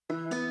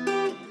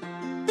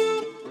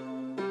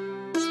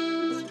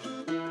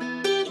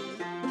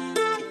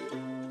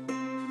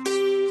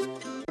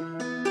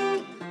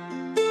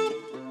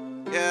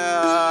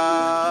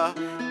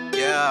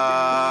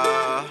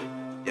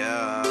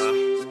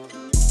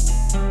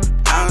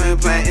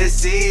planting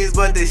seeds,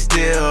 but they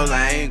still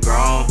ain't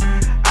grown.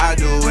 I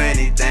do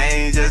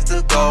anything just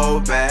to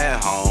go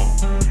back home.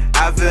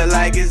 I feel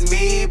like it's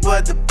me,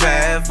 but the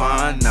path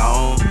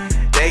unknown.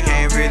 They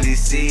can't really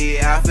see,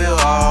 I feel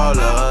all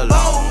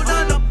alone.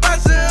 Under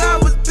pressure, I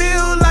was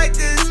built like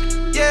this.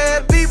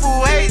 Yeah,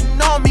 people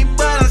hating on me,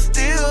 but I'm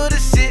still the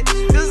shit.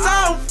 Cause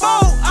I don't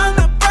fold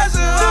under pressure,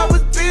 I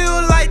was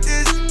built like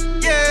this.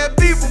 Yeah,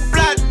 people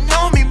plotting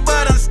on me,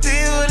 but I'm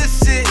still the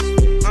shit.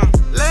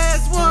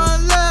 Last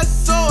one left,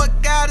 so I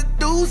gotta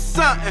do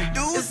something.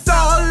 It's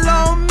all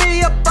on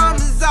me, I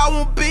promise I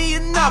won't be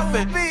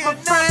nothing. My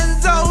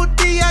friends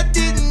OD, I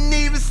didn't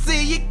even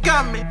see it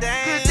coming.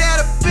 Could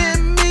that have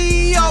been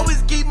me?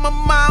 Always keep my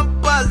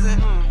mind buzzing.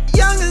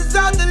 Young as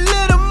out the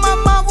little, my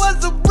mom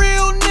was a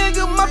real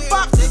nigga. My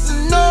pops is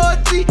an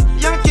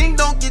OG. Young king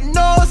don't get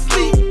no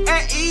sleep.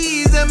 At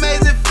ease,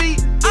 amazing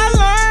feat. I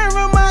learned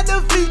from my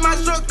defeats. My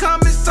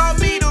shortcomings taught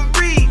me to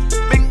read.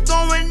 Been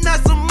going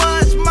nuts so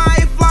much,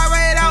 might fly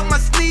right out my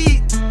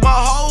sleeve. My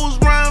hoes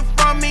run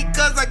from me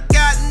cause I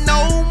got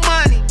no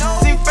money.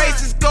 Seen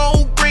faces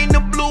go green to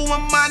blue,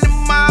 I'm minding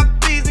my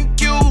P's and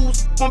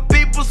Q's. When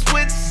people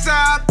switch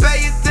sides,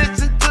 pay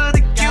attention to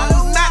the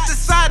cues, not the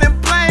side in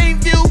plain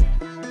view.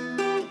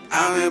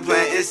 I've been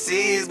planting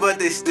seeds, but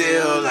they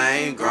still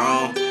ain't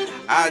grown.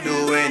 I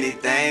do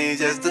anything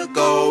just to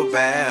go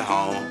back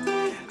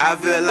home. I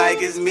feel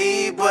like it's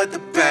me, but the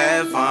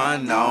path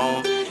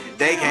unknown.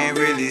 They can't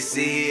really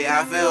see,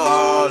 I feel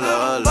all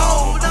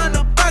alone.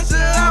 Under pressure,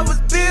 I was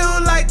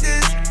built like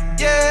this.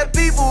 Yeah,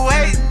 people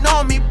hating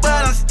on me,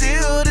 but I'm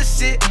still the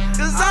shit.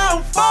 Cause I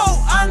don't fold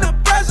under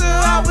pressure,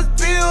 I was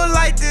built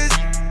like this.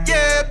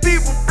 Yeah,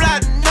 people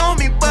plotting on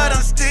me, but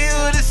I'm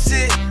still the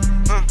shit.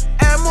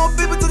 Add more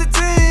people to the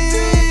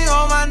team,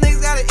 all my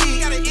niggas gotta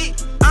eat.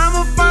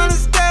 I'ma find a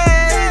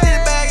stage, in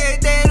the bag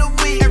every day of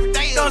the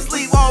week. Don't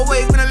sleep,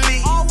 always in the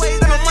league.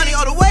 Spend my money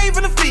all the way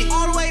from the feet.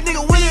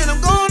 Nigga winning,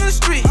 I'm going to the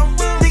street.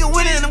 Nigga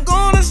winning, I'm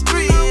going to the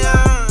street.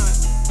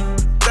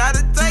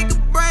 Gotta take a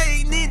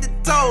break, need to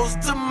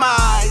toast to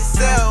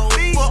myself.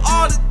 For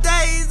all the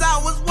days I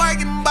was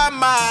working by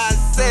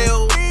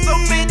myself. So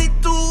many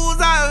tools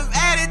I've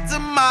added to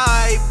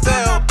my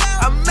belt.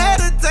 I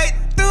meditate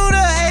through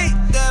the hate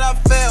that I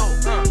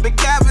felt. Been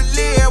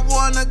cavalier,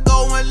 wanna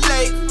go in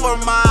late for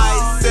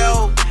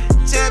myself.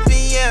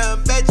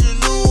 Champion, bet you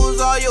lose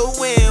or you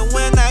win.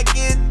 When I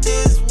get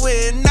this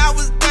win, I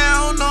was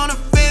down on the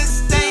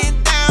fence,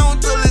 staying down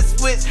till it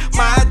switched.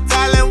 My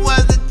talent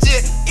was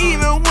legit,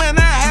 even when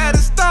I had a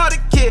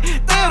starter kit.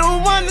 They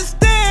don't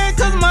understand,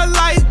 cause my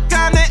life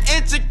kinda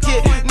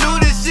intricate. Knew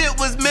this shit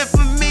was meant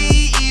for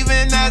me,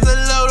 even as a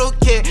little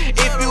kid.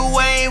 If you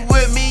ain't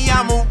with me,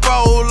 I'ma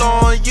roll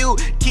on you.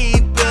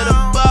 Keep it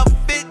above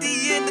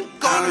 50 in the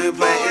corner. I've been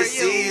planting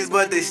seeds,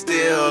 but they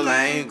still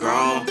ain't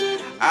grown.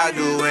 I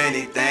do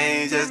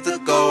anything just to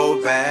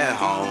go back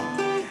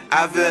home.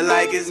 I feel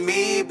like it's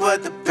me,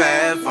 but the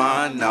path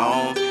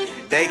unknown.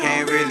 They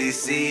can't really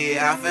see,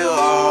 I feel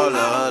all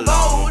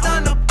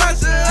alone.